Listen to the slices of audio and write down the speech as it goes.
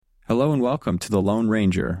Hello and welcome to The Lone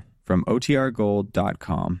Ranger from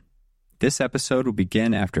OTRGold.com. This episode will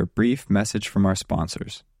begin after a brief message from our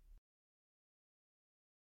sponsors.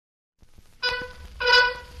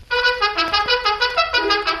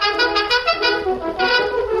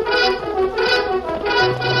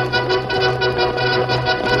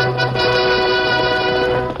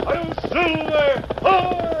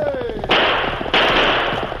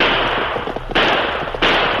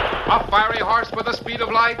 A fiery horse with the speed of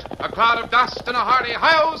light, a cloud of dust, and a hearty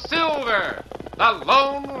hi-yo Silver, the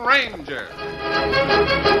Lone Ranger.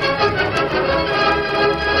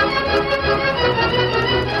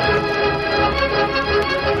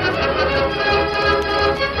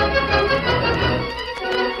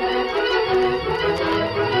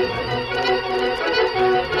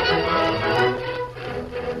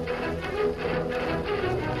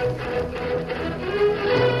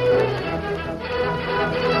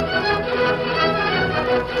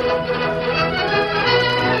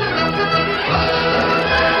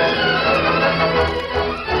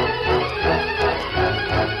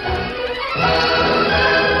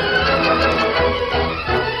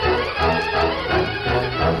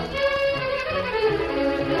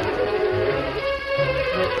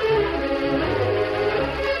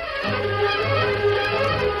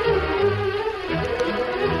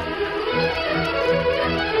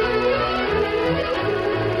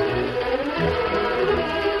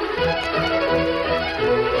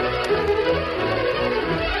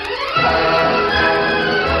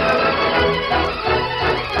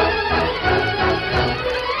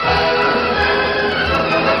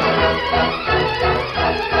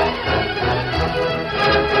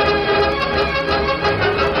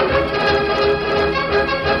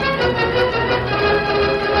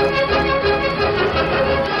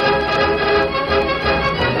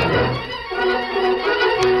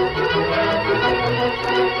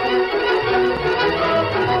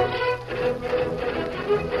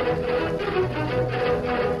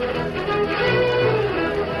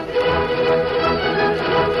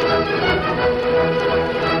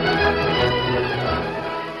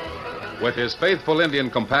 With his faithful Indian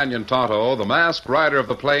companion Tonto, the masked rider of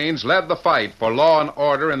the plains led the fight for law and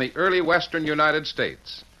order in the early western United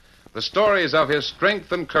States. The stories of his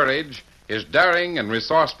strength and courage, his daring and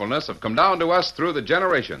resourcefulness have come down to us through the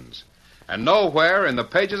generations. And nowhere in the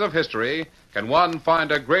pages of history can one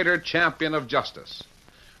find a greater champion of justice.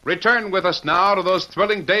 Return with us now to those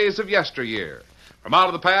thrilling days of yesteryear. From out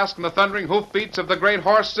of the past and the thundering hoofbeats of the great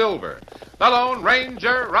horse Silver, the Lone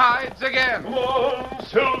Ranger rides again. Come on,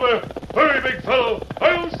 Silver! Hurry, big fellow!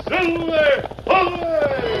 I'll Silver!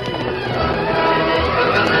 Away!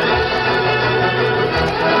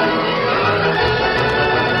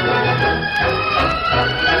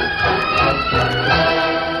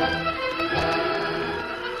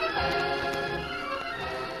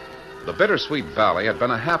 The Bittersweet Valley had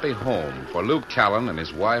been a happy home for Luke Callan and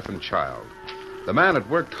his wife and child. The man had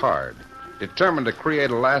worked hard, determined to create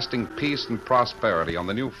a lasting peace and prosperity on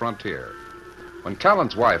the new frontier. When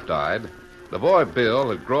Callan's wife died, the boy Bill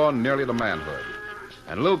had grown nearly to manhood.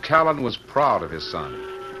 And Luke Callan was proud of his son.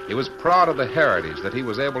 He was proud of the heritage that he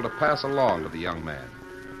was able to pass along to the young man.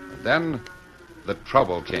 And then the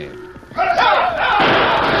trouble came.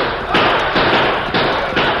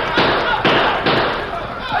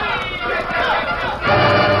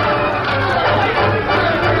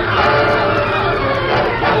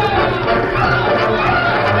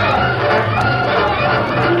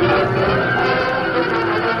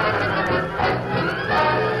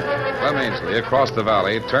 Across the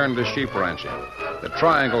valley turned to sheep ranching. The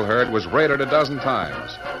Triangle herd was raided a dozen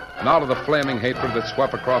times. And out of the flaming hatred that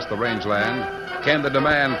swept across the rangeland came the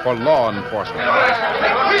demand for law enforcement.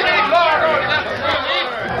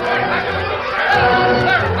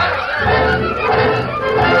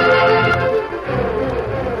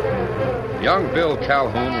 Young Bill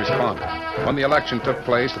Calhoun responded. When the election took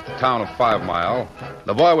place at the town of 5 Mile,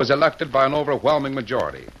 the boy was elected by an overwhelming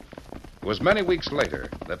majority. It was many weeks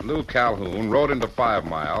later that Lou Calhoun rode into 5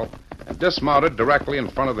 Mile and dismounted directly in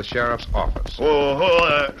front of the sheriff's office.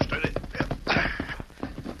 Steady.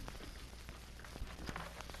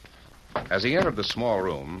 As he entered the small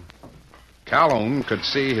room, Calhoun could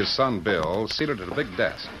see his son Bill seated at a big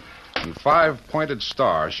desk, and 5 pointed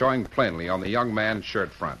stars showing plainly on the young man's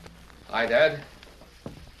shirt front. Hi, Dad.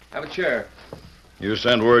 Have a chair. You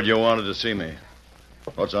sent word you wanted to see me.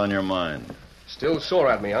 What's on your mind? Still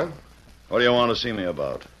sore at me, huh? What do you want to see me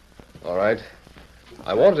about? All right.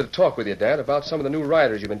 I wanted to talk with you, Dad, about some of the new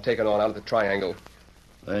riders you've been taking on out of the Triangle.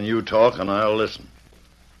 Then you talk and I'll listen.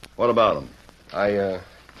 What about them?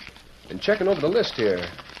 Been checking over the list here.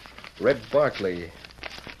 Red Barkley,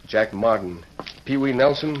 Jack Martin, Pee Wee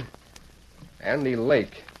Nelson, Andy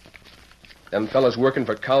Lake. Them fellas working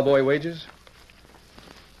for cowboy wages?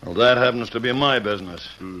 Well, that happens to be my business.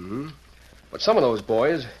 Mm-hmm. But some of those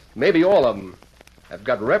boys, maybe all of them, have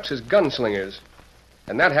got reps as gunslingers.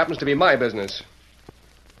 And that happens to be my business.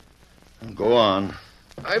 Go on.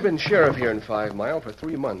 I've been sheriff here in 5 Mile for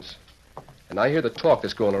 3 months. And I hear the talk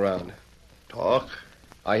that's going around. Talk?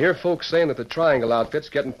 I hear folks saying that the Triangle outfit's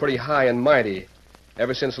getting pretty high and mighty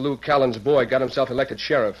ever since Lou Callan's boy got himself elected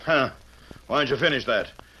sheriff. Huh. Why don't you finish that?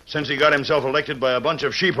 Since he got himself elected by a bunch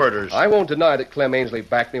of sheep herders. I won't deny that Clem Ainsley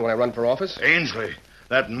backed me when I run for office. Ainsley?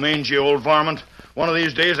 That mangy old varmint. One of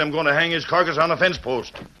these days I'm going to hang his carcass on a fence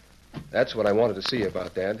post. That's what I wanted to see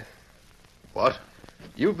about, Dad. What?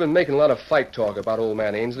 You've been making a lot of fight talk about old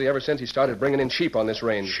man Ainsley ever since he started bringing in sheep on this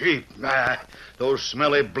range. Sheep? Nah. Those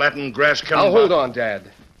smelly, blatting, grass-killing... Now, hold on, Dad.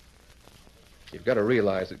 You've got to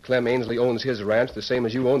realize that Clem Ainsley owns his ranch the same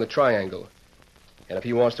as you own the Triangle. And if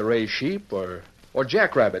he wants to raise sheep or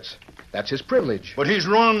jackrabbits, that's his privilege. But he's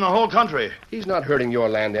ruining the whole country. He's not hurting your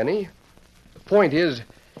land any. The point is,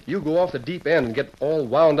 you go off the deep end and get all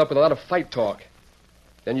wound up with a lot of fight talk.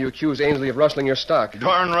 Then you accuse Ainsley of rustling your stock.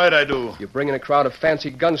 Darn right I do. You bring in a crowd of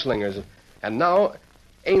fancy gunslingers. And now,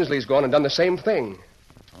 Ainsley's gone and done the same thing.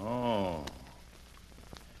 Oh.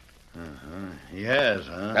 Uh-huh. He has,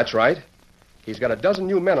 huh? That's right. He's got a dozen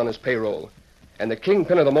new men on his payroll. And the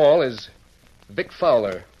kingpin of them all is Vic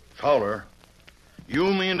Fowler. Fowler?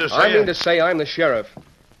 You mean to say... I mean to say I'm the sheriff.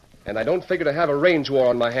 And I don't figure to have a range war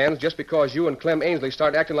on my hands just because you and Clem Ainsley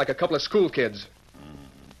start acting like a couple of school kids.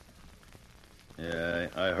 Yeah,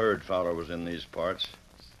 I heard Fowler was in these parts.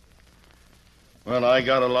 Well, I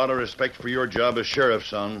got a lot of respect for your job as sheriff,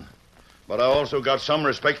 son. But I also got some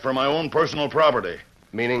respect for my own personal property.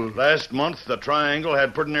 Meaning? Last month, the Triangle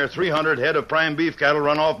had pretty near 300 head of prime beef cattle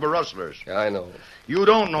run off by rustlers. Yeah, I know. You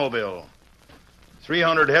don't know, Bill.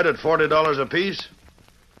 300 head at $40 apiece?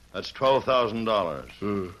 That's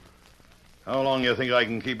 $12,000. How long do you think I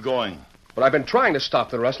can keep going? But I've been trying to stop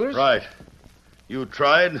the rustlers. Right. You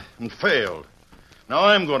tried and failed. Now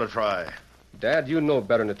I'm going to try. Dad, you know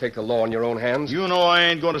better than to take the law in your own hands. You know I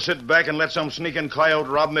ain't going to sit back and let some sneaking coyote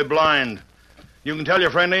rob me blind. You can tell your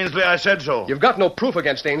friend Ainsley I said so. You've got no proof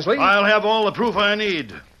against Ainsley. I'll have all the proof I need.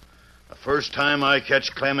 The first time I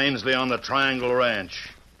catch Clem Ainsley on the Triangle Ranch.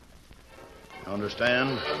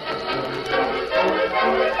 Understand?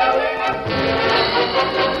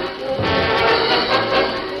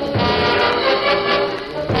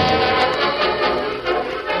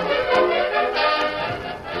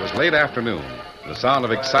 It was late afternoon. The sound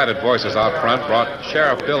of excited voices out front brought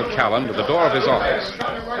Sheriff Bill Callan to the door of his office.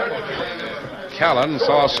 Callan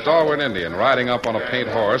saw a stalwart Indian riding up on a paint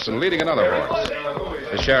horse and leading another horse.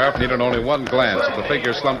 The sheriff needed only one glance at the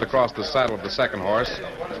figure slumped across the saddle of the second horse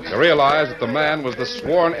to realize that the man was the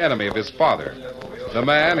sworn enemy of his father. The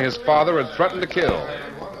man his father had threatened to kill,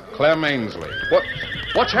 Clem Ainsley.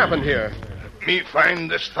 What's happened here? Me find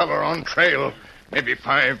this feller on trail, maybe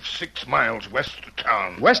 5-6 miles west of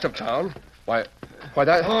town. West of town? Why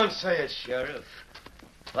that... Don't say it, Sheriff.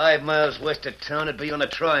 5 miles west of town, it'd be on the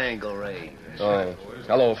Triangle Range. Oh,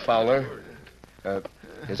 hello, Fowler.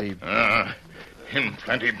 Is he... Him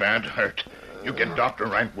plenty bad hurt. You get doctor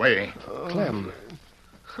right way. Clem.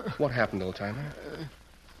 What happened, old-timer?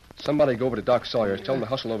 Somebody go over to Doc Sawyer's. Tell him to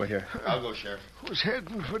hustle over here. I'll go, Sheriff. Was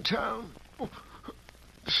heading for town.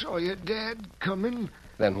 Saw your dad coming.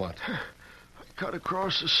 Then what? I cut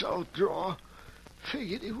across the south draw.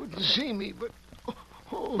 Figured he wouldn't see me, but...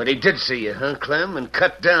 But he did see you, huh, Clem, and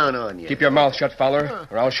cut down on you. Keep your mouth shut, Fowler,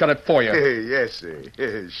 or I'll shut it for you. Yes, sir.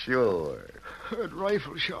 Sure. Heard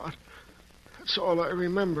rifle shot. That's all I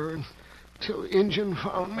remember until Injun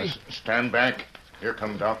found me. Stand back. Here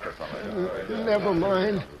come doctor, fella. Never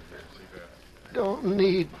mind. Don't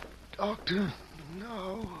need doctor.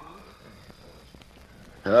 No.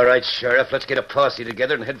 All right, Sheriff, let's get a posse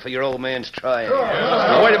together and head for your old man's Triangle.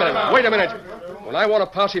 Now, wait a minute. When I want a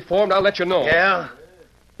posse formed, I'll let you know. Yeah?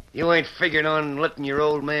 You ain't figuring on letting your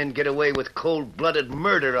old man get away with cold-blooded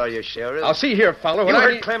murder, are you, Sheriff? I'll see here, Fowler. You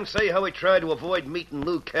heard Clem say how he tried to avoid meeting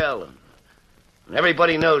Lou Callan. And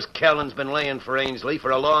everybody knows Callan's been laying for Ainsley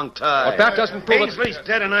for a long time. Well, if that doesn't prove Ainsley's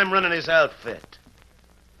dead and I'm running his outfit.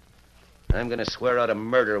 I'm going to swear out a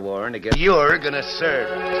murder warrant against... You're going to serve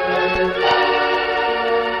it.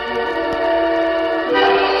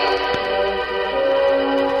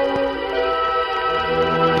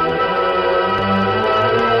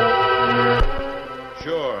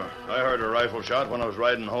 Rifle shot when I was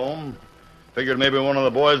riding home. Figured maybe one of the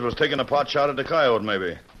boys was taking a pot shot at the coyote,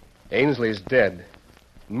 maybe. Ainsley's dead.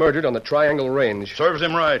 Murdered on the Triangle Range. Serves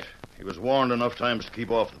him right. He was warned enough times to keep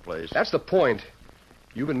off the place. That's the point.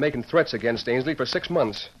 You've been making threats against Ainsley for 6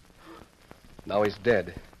 months. Now he's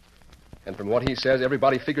dead. And from what he says,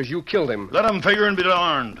 everybody figures you killed him. Let him figure and be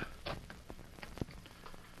darned.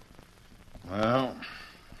 Well,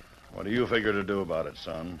 what do you figure to do about it,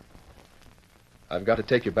 son? I've got to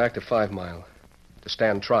take you back to 5 Mile to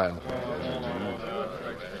stand trial.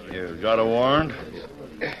 You got a warrant?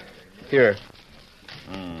 Here.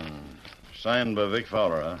 Signed by Vic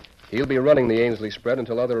Fowler, huh? He'll be running the Ainsley spread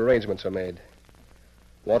until other arrangements are made.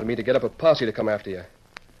 Wanted me to get up a posse to come after you.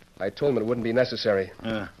 I told him it wouldn't be necessary.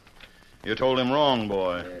 Yeah. You told him wrong,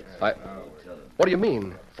 boy. What do you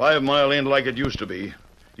mean? 5 Mile ain't like it used to be.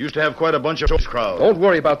 Used to have quite a bunch of crowd. Don't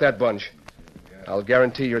worry about that bunch. I'll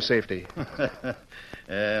guarantee your safety.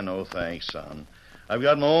 No thanks, son. I've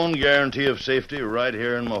got my own guarantee of safety right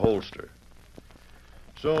here in my holster.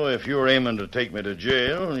 So if you're aiming to take me to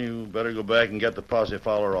jail, you better go back and get the posse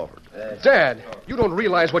Fowler offered. Dad, you don't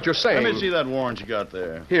realize what you're saying. Let me see that warrant you got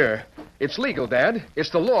there. Here. It's legal, Dad.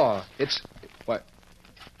 It's the law. It's... What?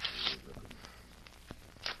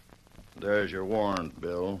 There's your warrant,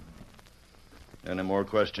 Bill. Any more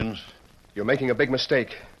questions? You're making a big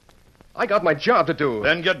mistake. I got my job to do.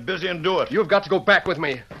 Then get busy and do it. You've got to go back with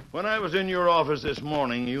me. When I was in your office this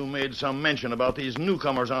morning, you made some mention about these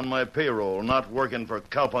newcomers on my payroll not working for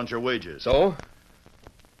cowpuncher wages. So?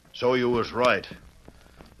 So you was right.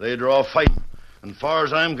 They draw fight. And far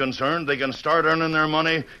as I'm concerned, they can start earning their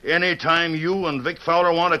money any time you and Vic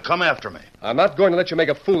Fowler want to come after me. I'm not going to let you make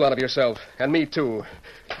a fool out of yourself. And me, too.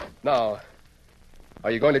 Now,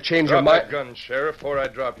 are you going to change your mind? Drop that gun, Sheriff, or I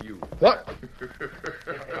drop you. What?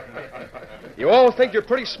 You all think you're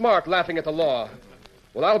pretty smart laughing at the law.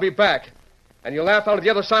 Well, I'll be back. And you'll laugh out of the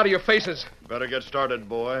other side of your faces. Better get started,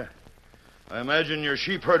 boy. I imagine your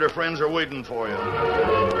sheep herder friends are waiting for you.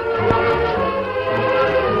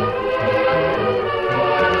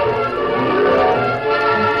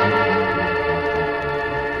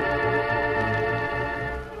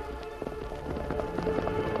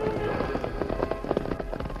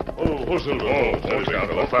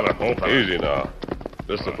 Easy now.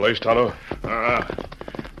 This the place, Tonto?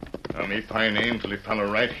 Me find Ainsley fella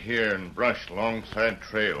right here in brush alongside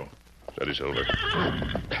trail. Steady, Silver.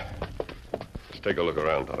 Let's take a look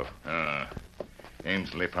around, Tonto.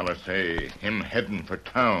 Ainsley fella say him heading for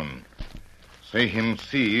town. Say him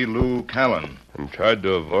see Lou Callan. And tried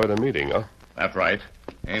to avoid a meeting, huh? That's right.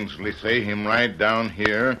 Ainsley say him ride down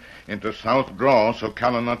here into South Draw so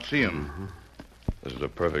Callan not see him. Mm-hmm. This is a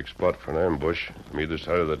perfect spot for an ambush from either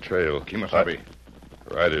side of the trail. Kimasabi.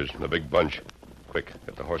 Riders in a big bunch. Quick,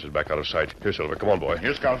 get the horses back out of sight. Here, Silver, come on, boy.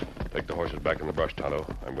 Here, Scout. Take the horses back in the brush, Tonto.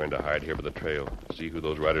 I'm going to hide here by the trail. See who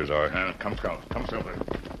those riders are. Come, Scout. Come, Silver.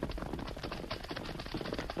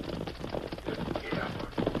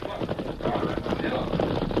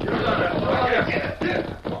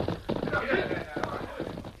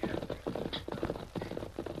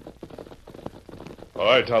 All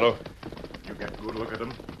right, Tonto. You get a good look at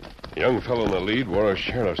him. The young fellow in the lead wore a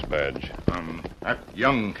sheriff's badge. That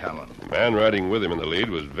young Callan. The man riding with him in the lead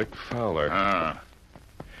was Vic Fowler.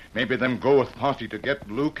 Maybe them go with posse to get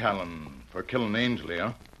Lou Callan for killing Ainsley,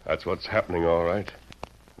 huh? That's what's happening, all right.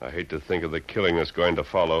 I hate to think of the killing that's going to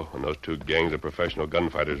follow when those two gangs of professional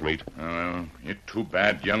gunfighters meet. It's too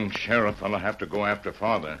bad young sheriff fella have to go after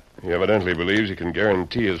father. He evidently believes he can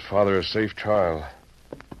guarantee his father a safe trial.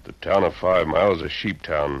 The town of 5 Mile is a sheep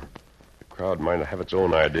town. The crowd might have its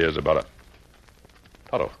own ideas about it.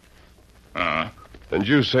 Tonto. Didn't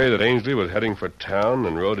you say that Ainsley was heading for town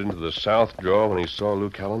and rode into the South Draw when he saw Lou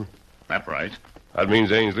Callan? That's right. That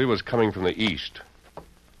means Ainsley was coming from the east.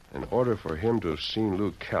 In order for him to have seen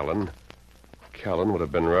Lou Callan, Callan would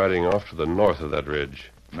have been riding off to the north of that ridge.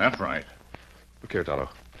 That's right. Look here, Tonto.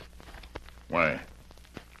 Why,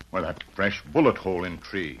 that fresh bullet hole in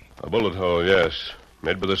tree. A bullet hole, yes.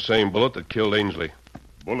 Made by the same bullet that killed Ainsley.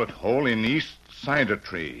 Bullet hole in east side of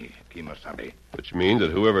tree, Kimasabi. Which means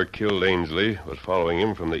that whoever killed Ainsley was following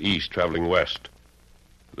him from the east, traveling west.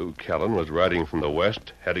 Lou Callan was riding from the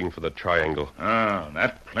west, heading for the triangle.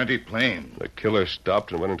 That's plenty plain. The killer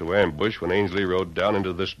stopped and went into ambush when Ainsley rode down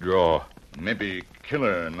into this draw. Maybe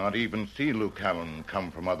killer not even see Lou Callan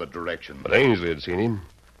come from other direction. But Ainsley had seen him.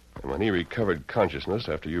 And when he recovered consciousness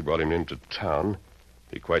after you brought him into town,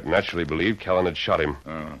 he quite naturally believed Callan had shot him.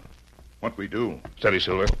 What we do? Steady,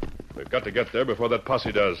 Silver. We've got to get there before that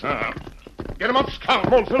posse does. Get him up, Scout.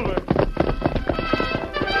 Come on, Silver.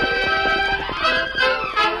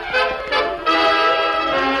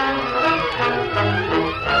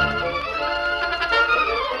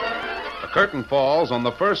 The curtain falls on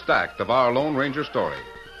the first act of our Lone Ranger story.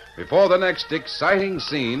 Before the next exciting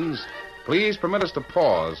scenes, please permit us to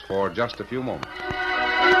pause for just a few moments.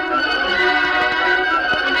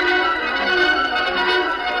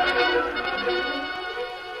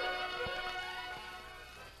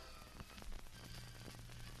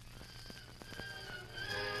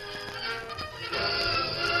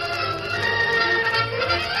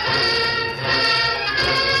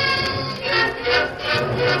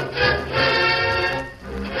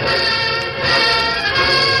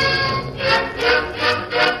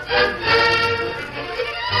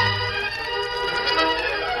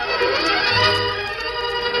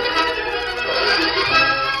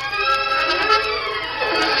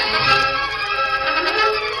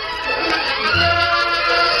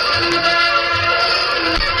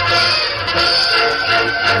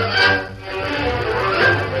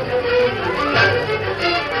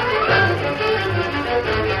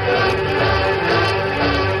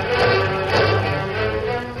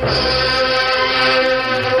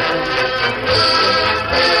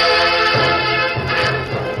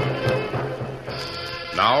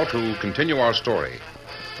 Now to continue our story.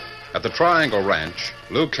 At the Triangle Ranch,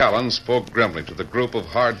 Lou Callan spoke grimly to the group of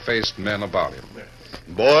hard-faced men about him.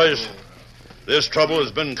 Boys, this trouble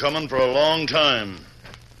has been coming for a long time.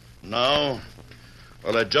 Now,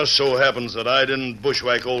 well, it just so happens that I didn't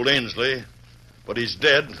bushwhack old Ainsley, but he's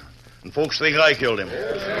dead, and folks think I killed him.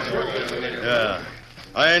 Yeah.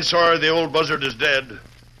 I ain't sorry the old buzzard is dead,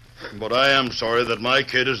 but I am sorry that my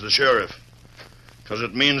kid is the sheriff, because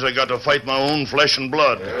it means I got to fight my own flesh and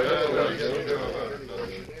blood.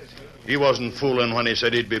 He wasn't fooling when he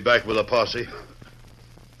said he'd be back with a posse.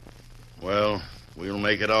 Well, we'll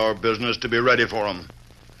make it our business to be ready for him.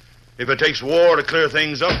 If it takes war to clear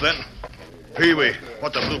things up, then... Pee-wee,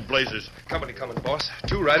 what the blue blazes? Company coming, boss.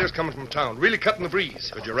 2 riders coming from town, really cutting the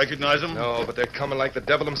breeze. Could you recognize them? No, but they're coming like the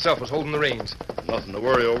devil himself was holding the reins. Nothing to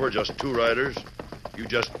worry over, just 2 riders. You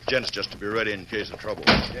gents just to be ready in case of trouble.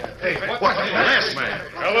 Yeah. Hey, what the last man?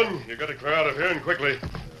 Callan, you got to clear out of here and quickly.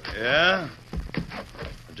 Yeah?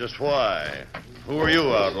 Just why? Who are you,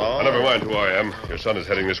 outlaw? Never mind who I am. Your son is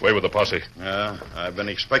heading this way with the posse. Yeah, I've been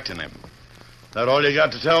expecting him. That all you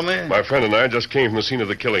got to tell me? My friend and I just came from the scene of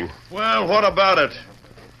the killing. Well, what about it?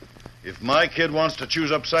 If my kid wants to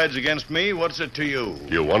choose up sides against me, what's it to you?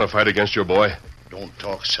 You want to fight against your boy? Don't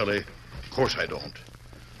talk silly. Of course I don't.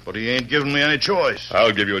 But he ain't giving me any choice.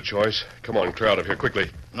 I'll give you a choice. Come on, clear out of here quickly.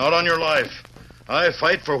 Not on your life. I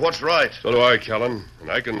fight for what's right. So do I, Callan. And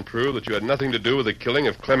I can prove that you had nothing to do with the killing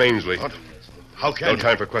of Clem Ainsley. What? How can No you?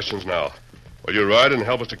 time for questions now. Will you ride and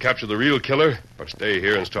help us to capture the real killer, or stay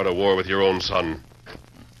here and start a war with your own son?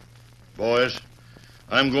 Boys,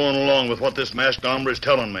 I'm going along with what this masked hombre is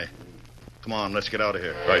telling me. Come on, let's get out of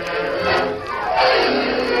here. Right.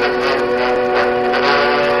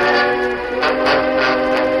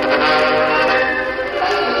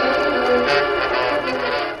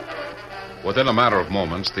 Within a matter of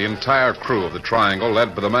moments, the entire crew of the Triangle,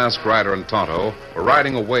 led by the masked rider and Tonto, were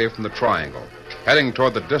riding away from the Triangle, heading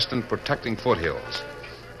toward the distant protecting foothills.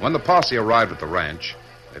 When the posse arrived at the ranch,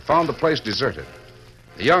 they found the place deserted.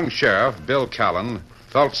 The young sheriff, Bill Callan,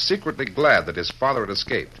 felt secretly glad that his father had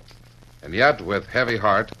escaped. And yet, with heavy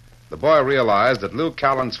heart, the boy realized that Lou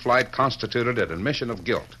Callan's flight constituted an admission of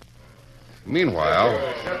guilt. Meanwhile,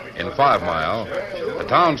 in 5 Mile, the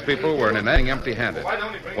townspeople were remaining empty-handed,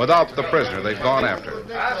 without the prisoner they'd gone after.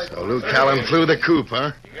 So Lou Callan flew the coop,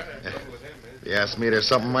 huh? If you ask me, there's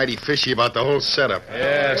something mighty fishy about the whole setup.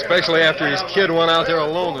 Yeah, especially after his kid went out there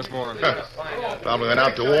alone this morning. Probably went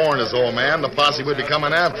out to warn his old man the posse would be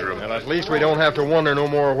coming after him. Well, at least we don't have to wonder no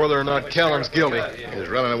more whether or not Callan's guilty. His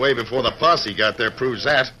running away before the posse got there proves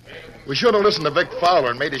that. We should have listened to Vic Fowler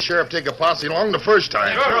and made the sheriff take a posse along the first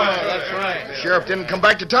time. Sure, that's right. The sheriff didn't come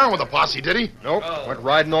back to town with a posse, did he? Nope. Went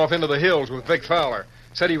riding off into the hills with Vic Fowler.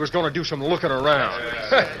 Said he was going to do some looking around.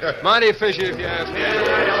 Mighty fishy, if you ask me.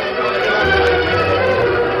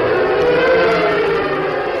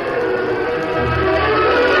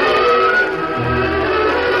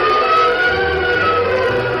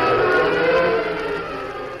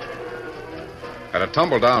 At a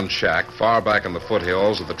tumble-down shack far back in the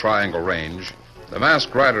foothills of the Triangle Range, the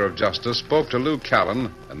masked rider of justice spoke to Lou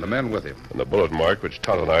Callan and the men with him. And the bullet mark which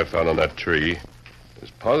Tonto and I found on that tree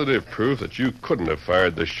is positive proof that you couldn't have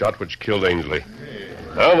fired the shot which killed Ainsley.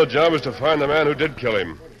 Now the job is to find the man who did kill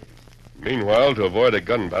him. Meanwhile, to avoid a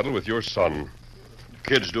gun battle with your son. The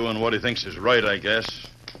kid's doing what he thinks is right, I guess.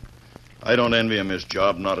 I don't envy him his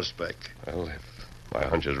job, not a speck. Well, if my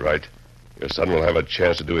hunch is right, your son will have a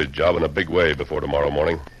chance to do his job in a big way before tomorrow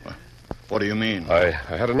morning. What do you mean? I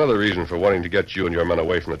had another reason for wanting to get you and your men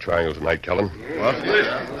away from the Triangle tonight, Callan. What?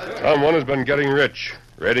 Someone has been getting rich.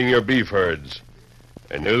 raiding your beef herds.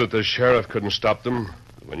 They knew that the sheriff couldn't stop them.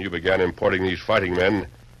 When you began importing these fighting men,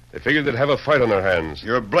 they figured they'd have a fight on their hands.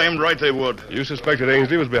 You're blamed right they would. You suspected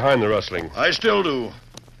Ainsley was behind the rustling. I still do.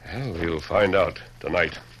 Well, you'll find out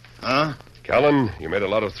tonight. Huh? Callan, you made a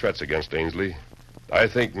lot of threats against Ainsley. I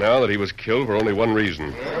think now that he was killed for only one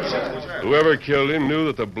reason. Whoever killed him knew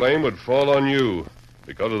that the blame would fall on you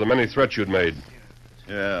because of the many threats you'd made.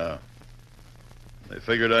 Yeah. They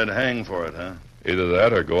figured I'd hang for it, huh? Either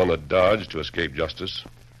that or go on the dodge to escape justice.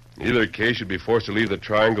 In either case, you'd be forced to leave the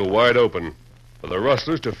triangle wide open for the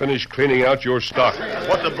rustlers to finish cleaning out your stock.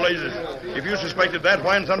 What the blazes? If you suspected that,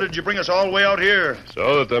 why in thunder did you bring us all the way out here?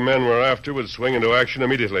 So that the men we're after would swing into action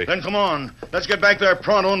immediately. Then come on. Let's get back there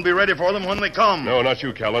pronto and be ready for them when they come. No, not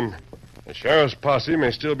you, Callan. The sheriff's posse may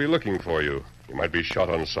still be looking for you. You might be shot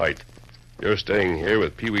on sight. You're staying here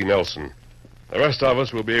with Pee Wee Nelson. The rest of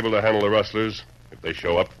us will be able to handle the rustlers if they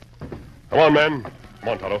show up. Come on, men. Come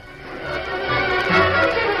on, Tonto.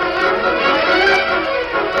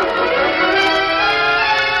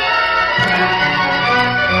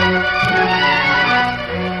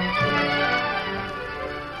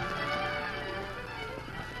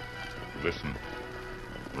 Listen.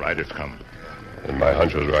 Riders come. And my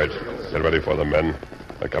hunch was right. Get ready for them, men.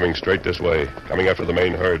 They're coming straight this way, coming after the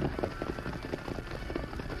main herd.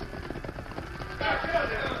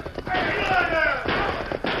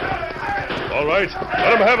 All right,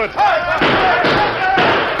 let them have it.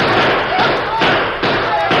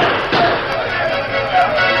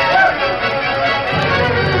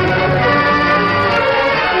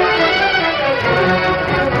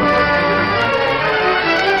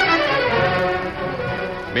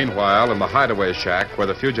 Meanwhile, in the hideaway shack where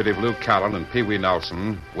the fugitive Lou Callan and Pee Wee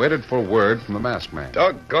Nelson waited for word from the masked man.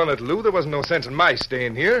 Doggone it, Lou. There wasn't no sense in my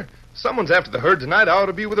staying here. Someone's after the herd tonight. I ought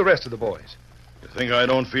to be with the rest of the boys. You think I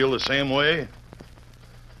don't feel the same way?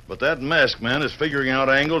 But that masked man is figuring out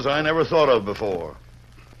angles I never thought of before.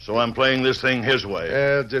 So I'm playing this thing his way.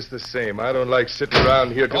 Yeah, just the same. I don't like sitting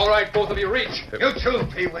around here. All right, both of you, reach. You too,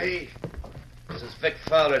 Pee Wee. This is Vic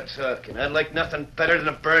Fowler talking. I'd like nothing better than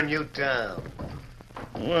to burn you down.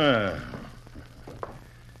 Well,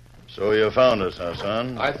 so you found us, huh,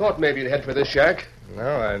 son? I thought maybe you'd head for this shack.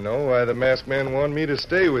 Now I know why the masked man wanted me to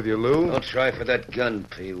stay with you, Lou. Don't try for that gun,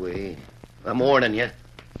 Pee Wee. I'm warning you.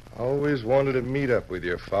 Always wanted to meet up with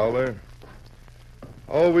you, Fowler.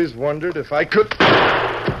 Always wondered if I could...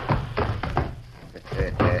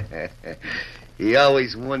 He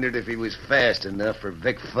always wondered if he was fast enough for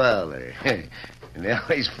Vic Fowler. And now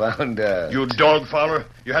he's found out. You dog, Fowler.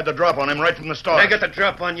 You had the drop on him right from the start. I got the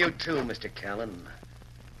drop on you, too, Mr. Callan.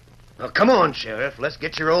 Now, come on, Sheriff. Let's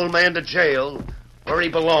get your old man to jail, where he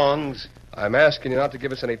belongs. I'm asking you not to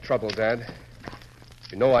give us any trouble, Dad.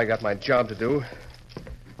 You know I got my job to do.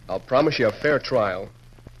 I'll promise you a fair trial.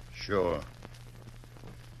 Sure.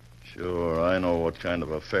 Sure, I know what kind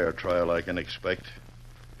of a fair trial I can expect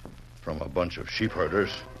from a bunch of sheep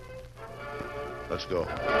herders. Let's go.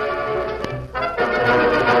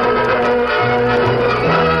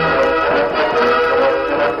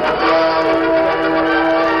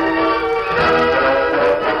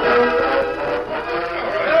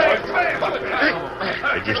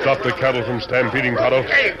 Did you stop the cattle from stampeding, Tonto?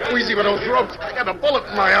 Hey, easy with those ropes. I got a bullet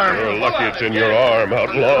in my arm. You're lucky it's in your arm,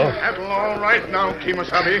 outlaw. That's all right now,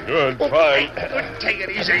 Kemosabe. Good, fine. Take it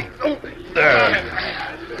easy. Oh. There.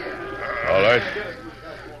 All right.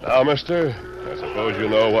 Now, mister, I suppose you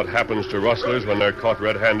know what happens to rustlers when they're caught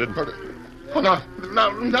red-handed. Oh, now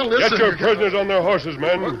listen. Get your prisoners on their horses,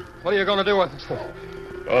 men. What are you going to do with us?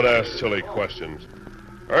 Don't ask silly questions.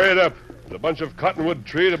 Hurry it up. There's a bunch of cottonwood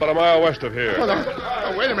trees about a mile west of here. Oh,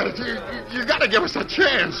 now, wait a minute. You got to give us a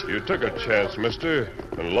chance. You took a chance, mister,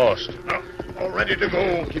 and lost. All ready to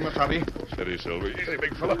go, Kemosabe. Steady, Silver. Easy,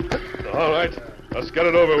 big fella. All right. Let's get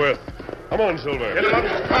it over with. Come on, Silver. Get it up.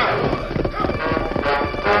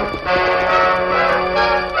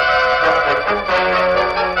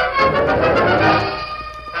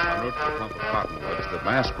 En route to the clump of cottonwoods, the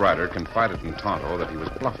masked rider confided in Tonto that he was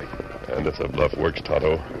bluffing. And if the bluff works,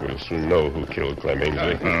 Tonto, we'll soon know who killed Clem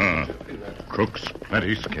Ainsley. Crook's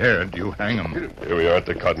plenty scared. You hang 'em. Here we are at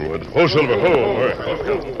the cottonwoods. Ho, Silver, ho!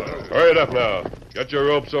 Hurry it up now. Get your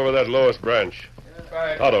ropes over that lowest branch.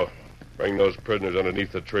 Tonto, bring those prisoners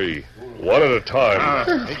underneath the tree. One at a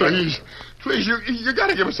time. Please, you got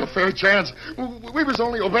to give us a fair chance. We was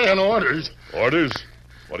only obeying orders. Orders?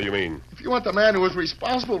 What do you mean? If you want the man who was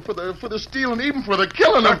responsible for the stealing, even for the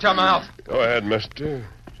killing of... Go ahead, mister.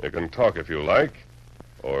 You can talk if you like.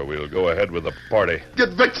 or we'll go ahead with the party. Get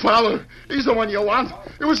Vic Fowler. He's the one you want.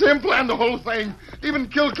 It was him planned the whole thing. Even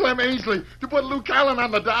killed Clem Ainsley to put Luke Allen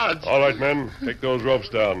on the dodge. All right, men, take those ropes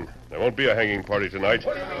down. There won't be a hanging party tonight.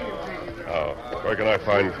 Now, where can I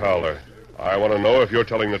find Fowler? I want to know if you're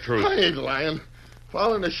telling the truth. I ain't lying.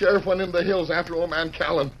 Fowler and the sheriff went into the hills after old man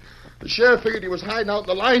Callan. The sheriff figured he was hiding out in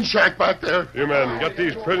the line shack back there. You men, get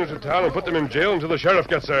these prisoners to town and put them in jail until the sheriff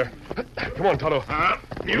gets there. Come on, Tonto.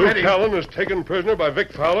 Luke Callan is taken prisoner by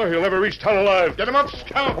Vic Fowler. He'll never reach town alive. Get him up,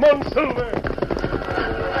 Scout. Come on, Silver.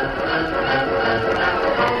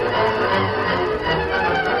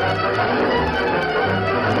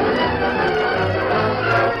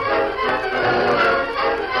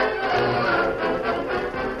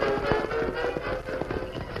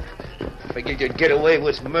 Figured you'd get away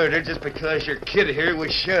with murder just because your kid here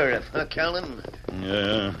was sheriff, huh, Callan?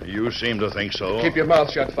 Yeah, you seem to think so. Keep your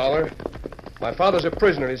mouth shut, Fowler. My father's a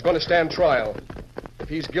prisoner. He's going to stand trial. If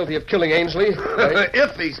he's guilty of killing Ainsley...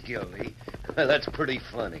 If he's guilty, well, that's pretty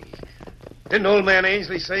funny. Didn't old man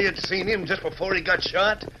Ainsley say you'd seen him just before he got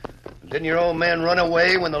shot? Didn't your old man run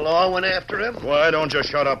away when the law went after him? Why don't you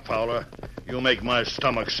shut up, Fowler? You make my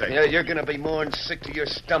stomach sick. Yeah, you're going to be more than sick to your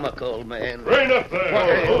stomach, old man. Rein up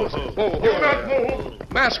there. Whoa.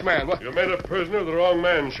 Masked man, what? You made a prisoner of the wrong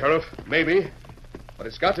man, Sheriff. Maybe. But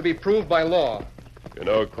it's got to be proved by law. You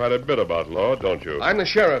know quite a bit about law, don't you? I'm the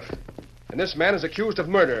sheriff, and this man is accused of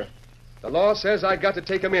murder. The law says I got to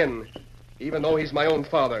take him in, even though he's my own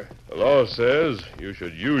father. The law says you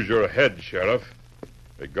should use your head, Sheriff,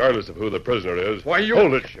 regardless of who the prisoner is. Why, you...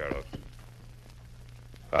 Hold it, Sheriff.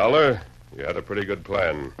 Fowler, you had a pretty good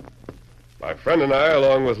plan. My friend and I,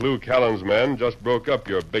 along with Lou Callan's men, just broke up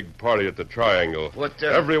your big party at the Triangle. What,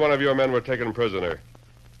 Every one of your men were taken prisoner.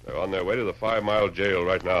 They're on their way to the 5 Mile jail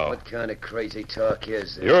right now. What kind of crazy talk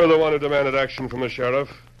is this? You're the one who demanded action from the sheriff.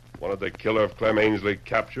 Wanted the killer of Clem Ainsley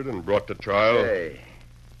captured and brought to trial. Hey,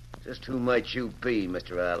 just who might you be,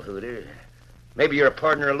 Mr. Alhooter? Maybe you're a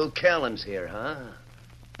partner of Luke Callan's here, huh?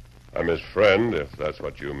 I'm his friend, if that's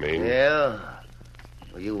what you mean. Yeah?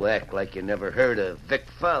 Well, you act like you never heard of Vic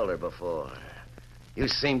Fowler before. You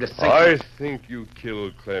seem to think... I think you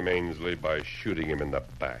killed Clem Ainsley by shooting him in the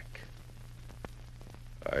back.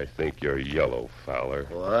 I think you're yellow, Fowler.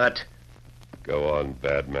 What? Go on,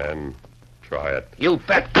 bad man. Try it. You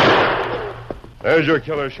bet. There's your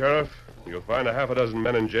killer, Sheriff. You'll find a half a dozen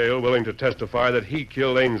men in jail willing to testify that he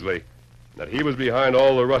killed Ainsley, that he was behind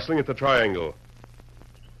all the rustling at the Triangle.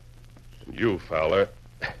 And you, Fowler,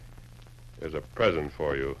 there's a present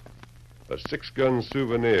for you. A 6-gun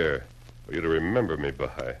souvenir for you to remember me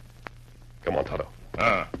by. Come on, Tonto.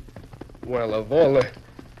 Well, of all the...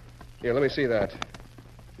 Here, let me see that.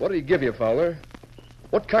 What did he give you, Fowler?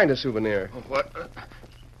 What kind of souvenir? What?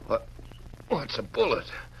 Oh, it's a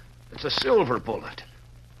bullet. It's a silver bullet.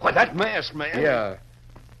 Why, that masked man... Yeah,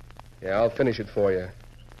 I'll finish it for you.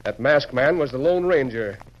 That masked man was the Lone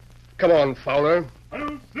Ranger. Come on, Fowler.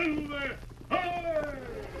 Hello, Silver!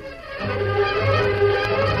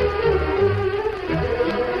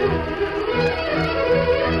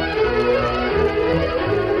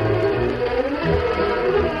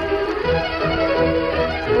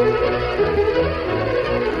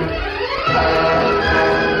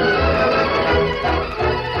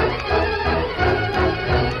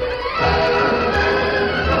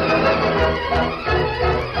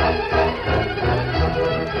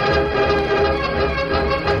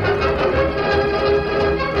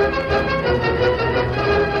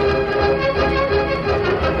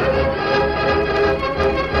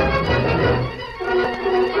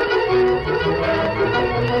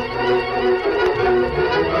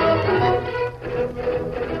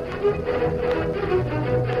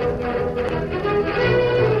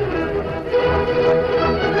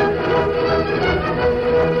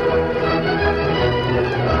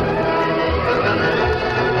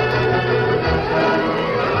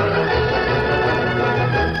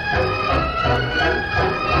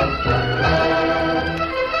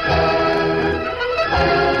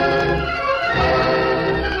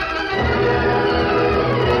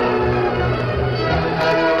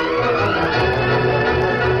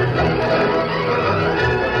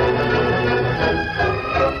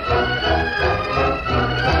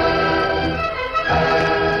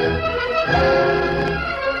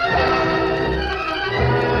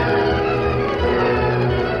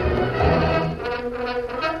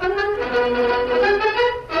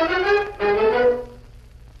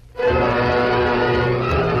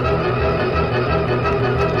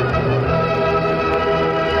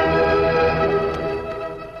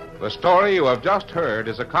 The story you have just heard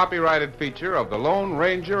is a copyrighted feature of the Lone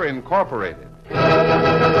Ranger Incorporated.